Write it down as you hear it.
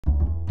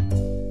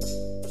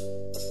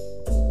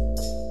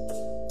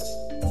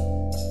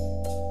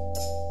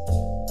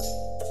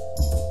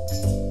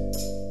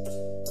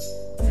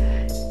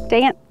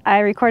Dang it,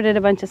 I recorded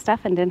a bunch of stuff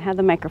and didn't have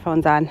the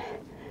microphones on.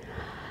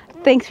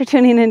 Thanks for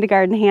tuning into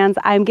Garden Hands.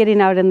 I'm getting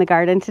out in the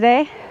garden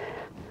today.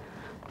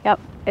 Yep,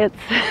 it's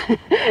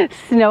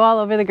snow all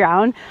over the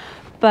ground,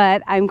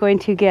 but I'm going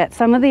to get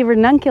some of the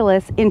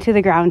ranunculus into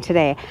the ground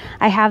today.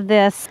 I have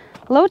this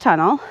low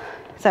tunnel,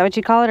 is that what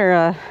you call it, or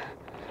a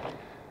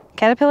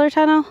caterpillar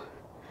tunnel,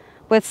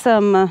 with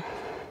some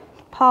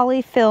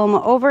poly film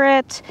over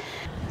it.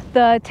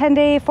 The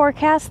 10-day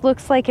forecast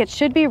looks like it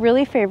should be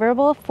really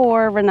favorable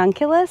for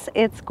ranunculus.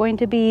 It's going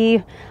to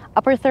be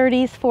upper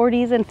 30s,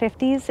 40s, and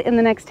 50s in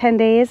the next 10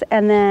 days.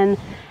 And then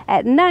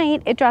at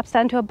night, it drops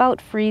down to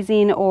about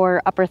freezing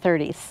or upper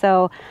 30s.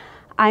 So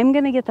I'm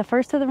gonna get the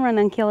first of the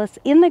ranunculus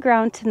in the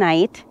ground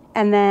tonight.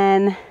 And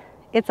then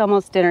it's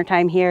almost dinner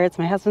time here. It's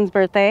my husband's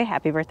birthday.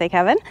 Happy birthday,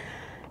 Kevin.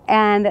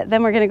 And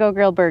then we're gonna go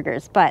grill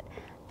burgers. But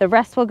the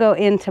rest will go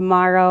in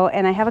tomorrow,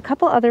 and I have a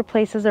couple other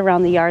places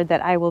around the yard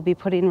that I will be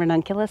putting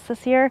ranunculus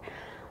this year.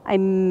 I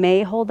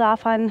may hold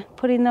off on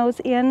putting those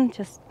in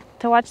just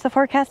to watch the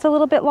forecast a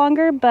little bit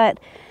longer, but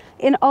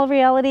in all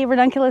reality,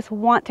 ranunculus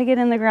want to get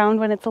in the ground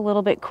when it's a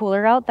little bit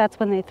cooler out. That's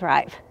when they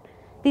thrive.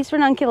 These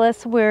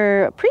ranunculus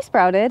were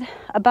pre-sprouted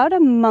about a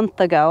month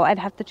ago. I'd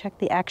have to check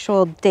the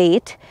actual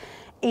date,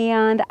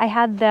 and I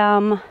had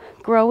them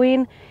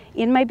growing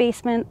in my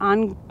basement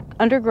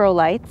under grow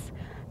lights.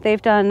 They've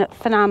done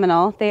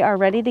phenomenal. They are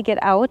ready to get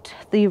out.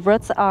 The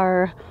roots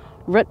are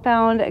root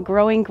bound,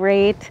 growing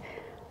great.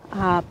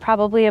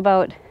 Probably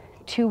about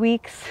 2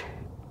 weeks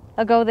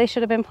ago they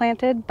should have been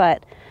planted,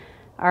 but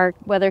our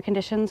weather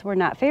conditions were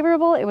not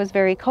favorable. It was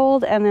very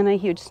cold, and then a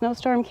huge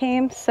snowstorm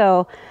came.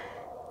 So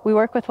we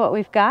work with what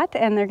we've got,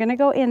 and they're gonna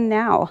go in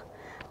now.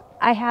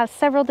 I have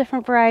several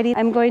different varieties.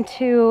 I'm going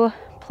to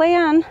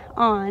plan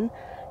on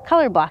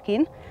color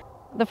blocking.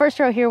 The first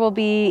row here will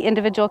be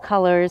individual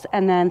colors,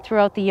 and then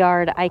throughout the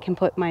yard I can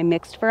put my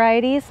mixed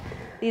varieties.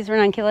 These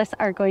ranunculus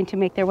are going to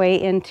make their way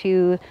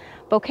into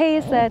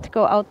bouquets that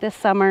go out this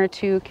summer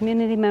to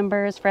community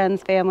members,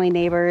 friends, family,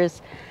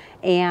 neighbors,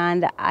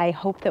 and I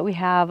hope that we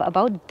have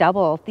about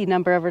double the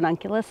number of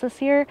ranunculus this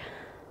year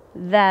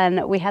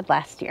than we had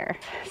last year.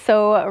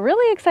 So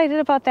really excited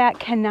about that.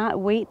 Cannot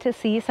wait to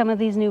see some of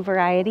these new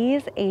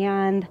varieties,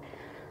 and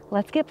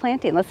let's get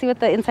planting. Let's see what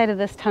the inside of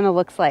this tunnel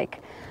looks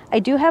like. I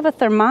do have a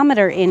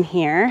thermometer in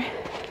here.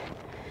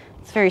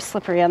 It's very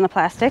slippery on the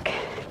plastic.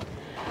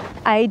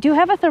 I do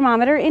have a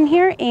thermometer in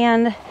here,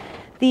 and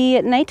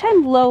the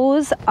nighttime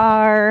lows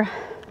are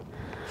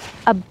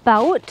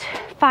about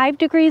 5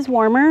 degrees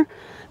warmer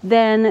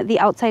than the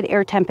outside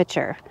air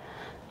temperature.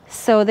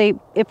 So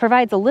it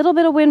provides a little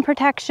bit of wind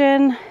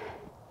protection,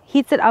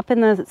 heats it up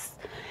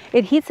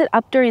it heats it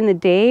up during the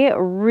day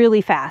really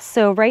fast.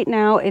 So right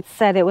now it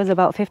said it was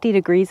about 50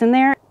 degrees in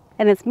there,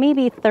 and it's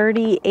maybe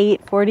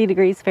 38, 40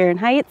 degrees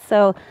Fahrenheit.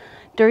 So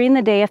during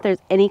the day, if there's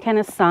any kind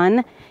of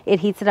sun, it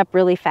heats it up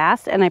really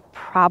fast, and I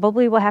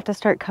probably will have to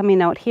start coming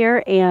out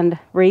here and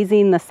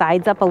raising the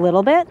sides up a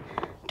little bit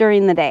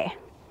during the day.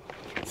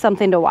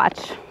 Something to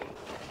watch.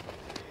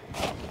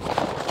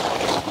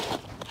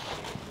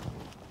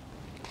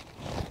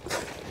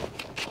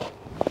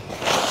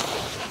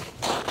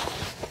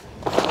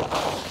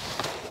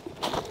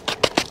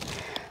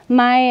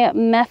 My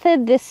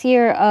method this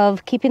year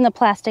of keeping the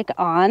plastic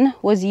on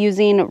was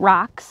using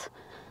rocks,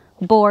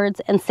 boards,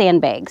 and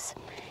sandbags.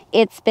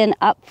 It's been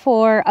up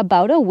for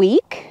about a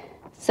week,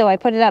 so I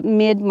put it up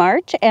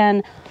mid-March,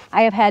 and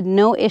I have had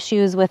no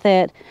issues with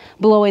it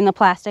blowing the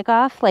plastic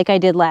off like I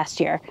did last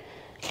year.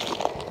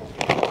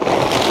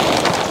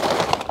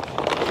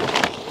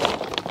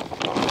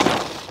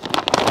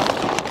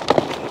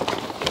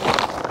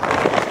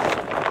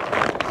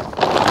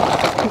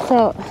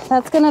 So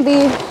that's gonna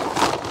be,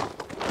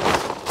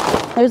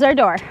 there's our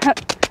door.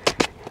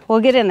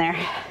 We'll get in there.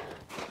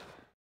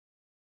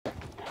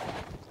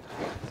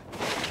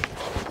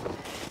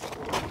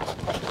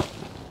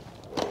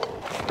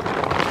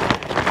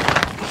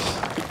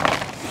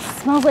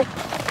 Smells like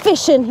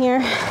fish in here.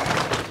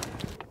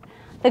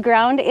 The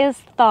ground is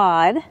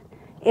thawed.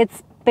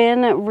 It's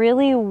been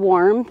really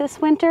warm this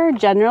winter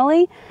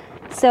generally.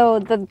 So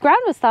the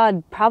ground was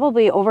thawed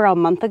probably over a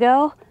month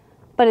ago,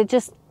 but it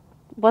just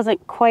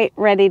wasn't quite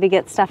ready to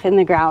get stuff in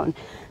the ground.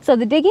 So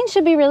the digging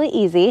should be really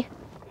easy.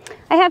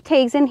 I have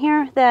tags in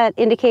here that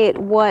indicate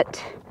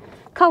what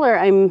color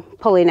I'm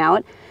pulling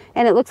out,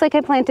 and it looks like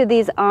I planted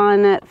these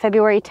on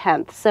February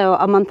 10th, so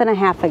a month and a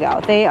half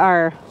ago. They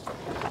are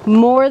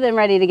more than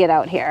ready to get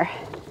out here.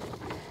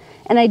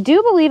 And I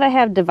do believe I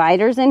have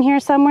dividers in here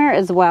somewhere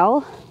as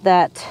well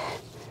that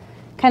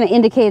kind of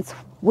indicates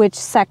which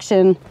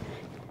section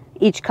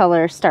each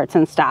color starts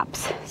and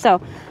stops. So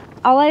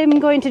all I'm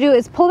going to do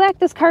is pull back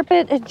this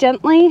carpet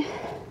gently,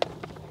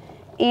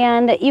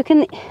 and you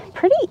can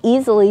pretty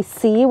easily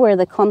see where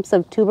the clumps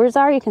of tubers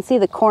are. You can see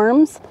the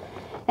corms,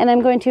 and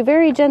I'm going to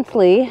very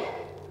gently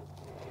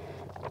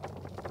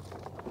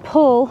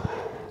pull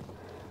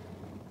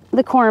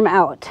the corm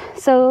out.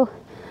 So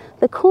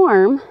the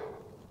corm,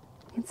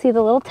 you can see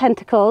the little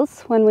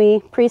tentacles when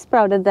we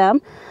pre-sprouted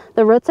them.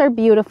 The roots are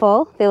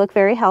beautiful. They look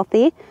very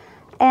healthy.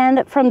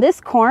 And from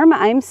this corm,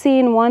 I'm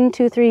seeing 1,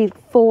 2, 3,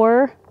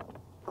 4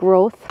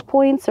 growth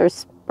points or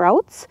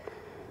sprouts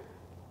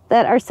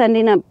that are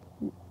sending up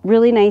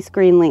really nice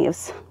green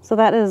leaves. So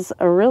that is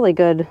a really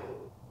good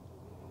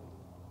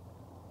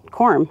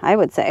corm, I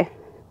would say.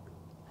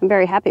 I'm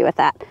very happy with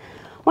that.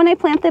 When I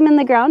plant them in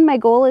the ground, my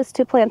goal is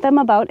to plant them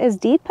about as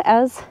deep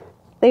as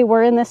they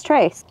were in this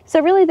tray.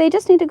 So really they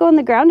just need to go in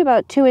the ground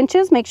about 2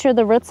 inches, make sure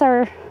the roots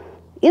are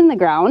in the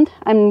ground.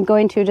 I'm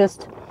going to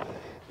just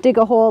dig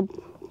a hole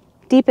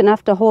deep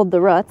enough to hold the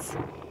roots,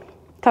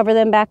 cover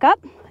them back up,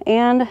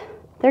 and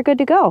they're good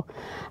to go.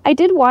 I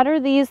did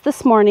water these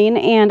this morning,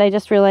 and I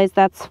just realized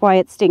that's why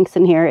it stinks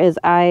in here, is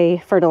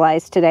I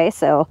fertilized today,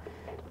 so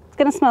it's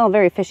gonna smell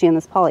very fishy in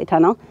this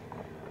polytunnel.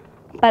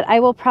 But I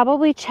will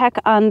probably check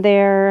on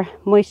their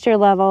moisture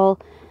level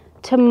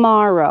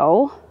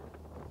tomorrow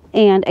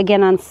and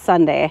again on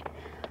Sunday.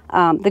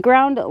 The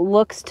ground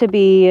looks to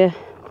be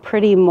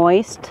pretty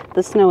moist.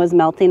 The snow is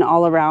melting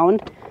all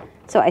around,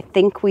 so I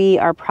think we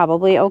are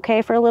probably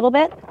okay for a little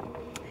bit.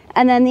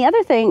 And then the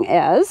other thing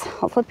is,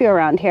 I'll flip you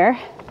around here.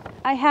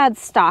 I had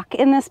stock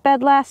in this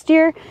bed last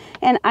year,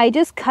 and I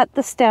just cut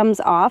the stems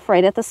off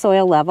right at the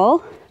soil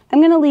level.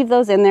 I'm gonna leave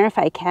those in there if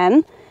I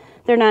can.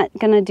 They're not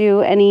gonna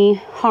do any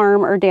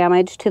harm or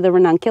damage to the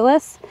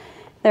ranunculus.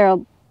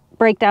 They'll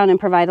break down and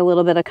provide a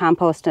little bit of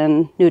compost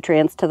and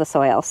nutrients to the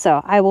soil.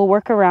 So I will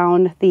work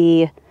around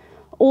the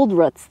old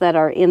roots that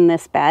are in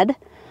this bed.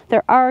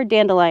 There are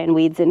dandelion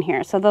weeds in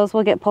here, so those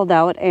will get pulled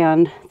out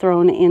and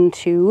thrown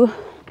into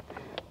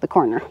the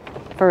corner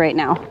for right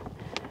now.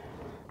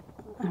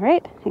 All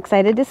right,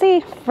 excited to see.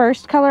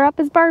 First color up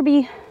is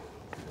Barbie.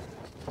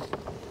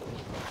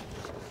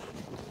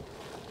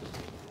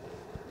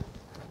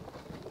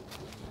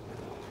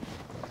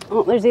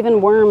 Oh, there's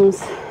even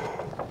worms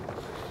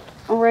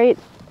right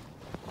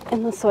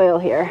in the soil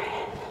here.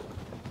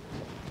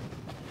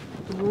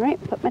 All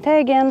right, put my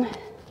tag in.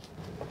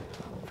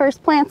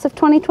 First plants of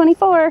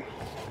 2024.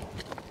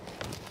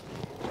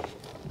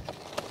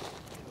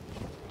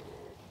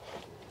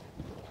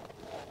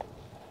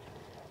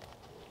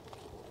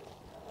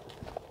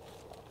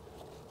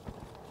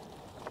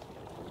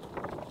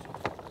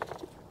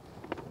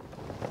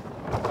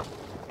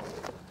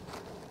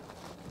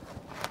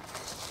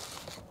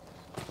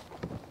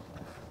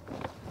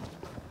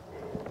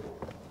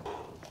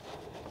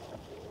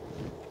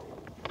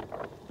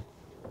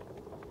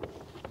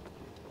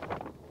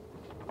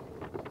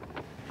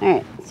 All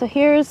right, so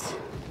here's,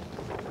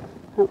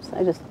 oops,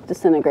 I just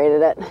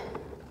disintegrated it.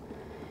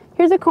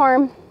 Here's a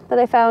corm that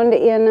I found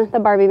in the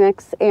Barbie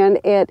mix, and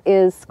it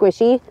is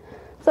squishy.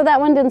 So that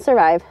one didn't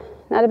survive.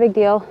 Not a big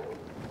deal.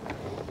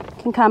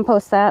 Can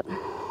compost that.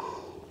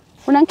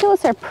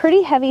 Ranunculus are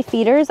pretty heavy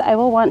feeders. I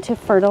will want to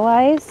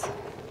fertilize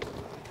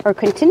or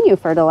continue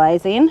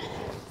fertilizing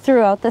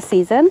throughout the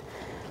season.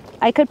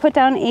 I could put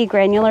down a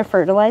granular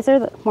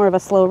fertilizer, more of a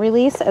slow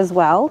release as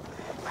well.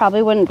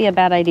 Probably wouldn't be a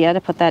bad idea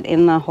to put that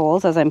in the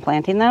holes as I'm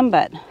planting them,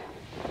 but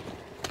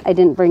I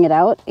didn't bring it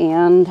out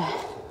and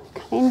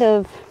kind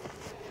of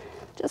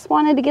just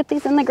wanted to get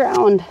these in the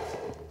ground.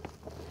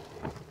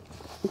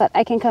 But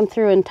I can come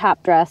through and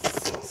top dress,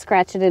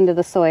 scratch it into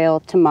the soil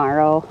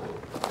tomorrow.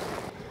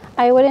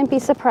 I wouldn't be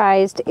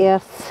surprised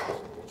if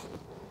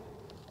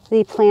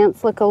the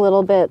plants look a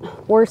little bit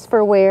worse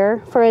for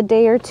wear for a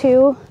day or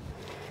two.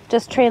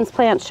 Just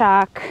transplant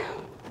shock.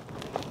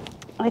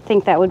 I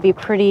think that would be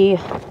pretty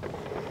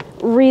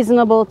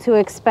reasonable to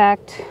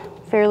expect,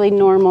 fairly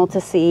normal to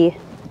see.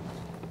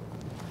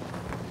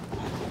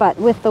 But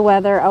with the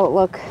weather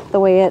outlook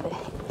the way it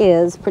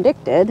is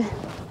predicted,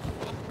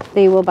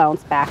 they will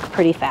bounce back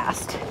pretty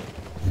fast.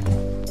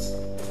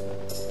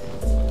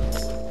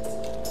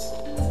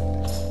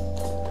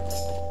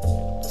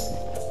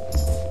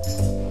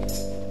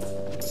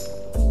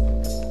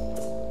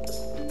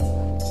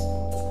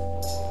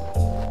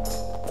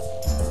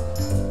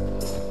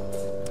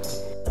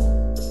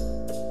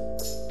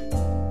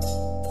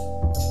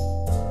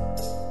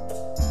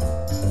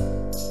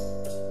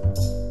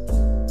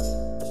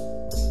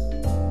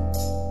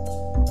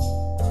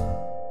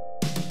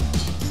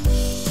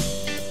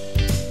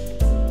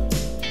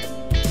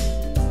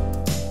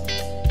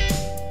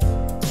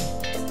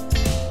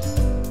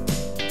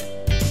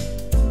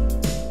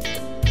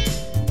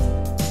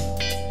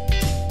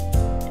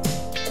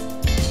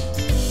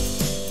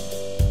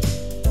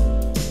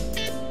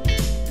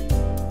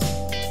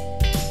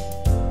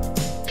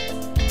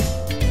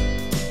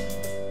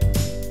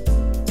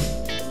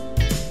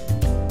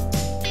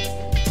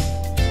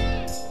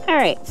 All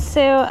right,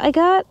 so I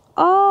got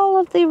all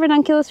of the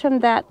ranunculus from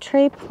that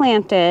tray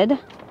planted.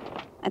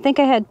 I think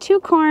I had 2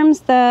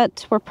 corms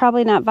that were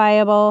probably not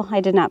viable. I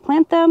did not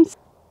plant them.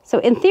 So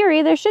in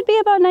theory, there should be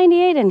about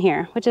 98 in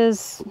here, which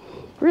is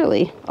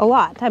really a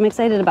lot. I'm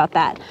excited about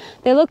that.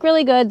 They look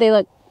really good. They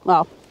look,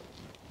 well,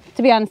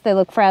 to be honest, they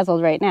look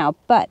frazzled right now,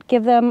 but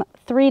give them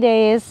 3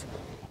 days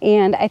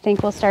and I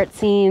think we'll start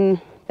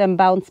seeing them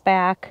bounce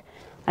back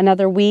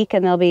another week,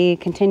 and they'll be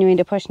continuing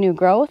to push new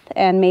growth,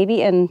 and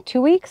maybe in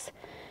 2 weeks,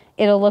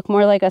 it'll look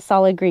more like a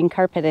solid green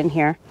carpet in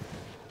here.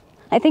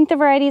 I think the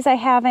varieties I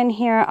have in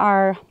here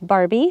are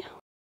Barbie,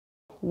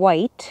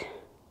 White,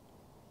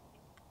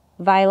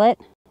 Violet,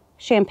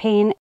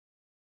 Champagne,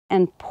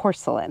 and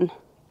Porcelain.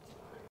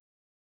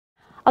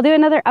 I'll do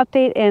another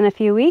update in a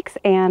few weeks,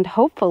 and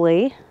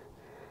hopefully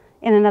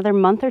in another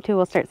month or two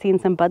we'll start seeing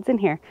some buds in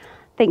here.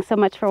 Thanks so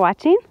much for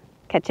watching.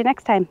 Catch you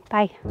next time.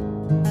 Bye.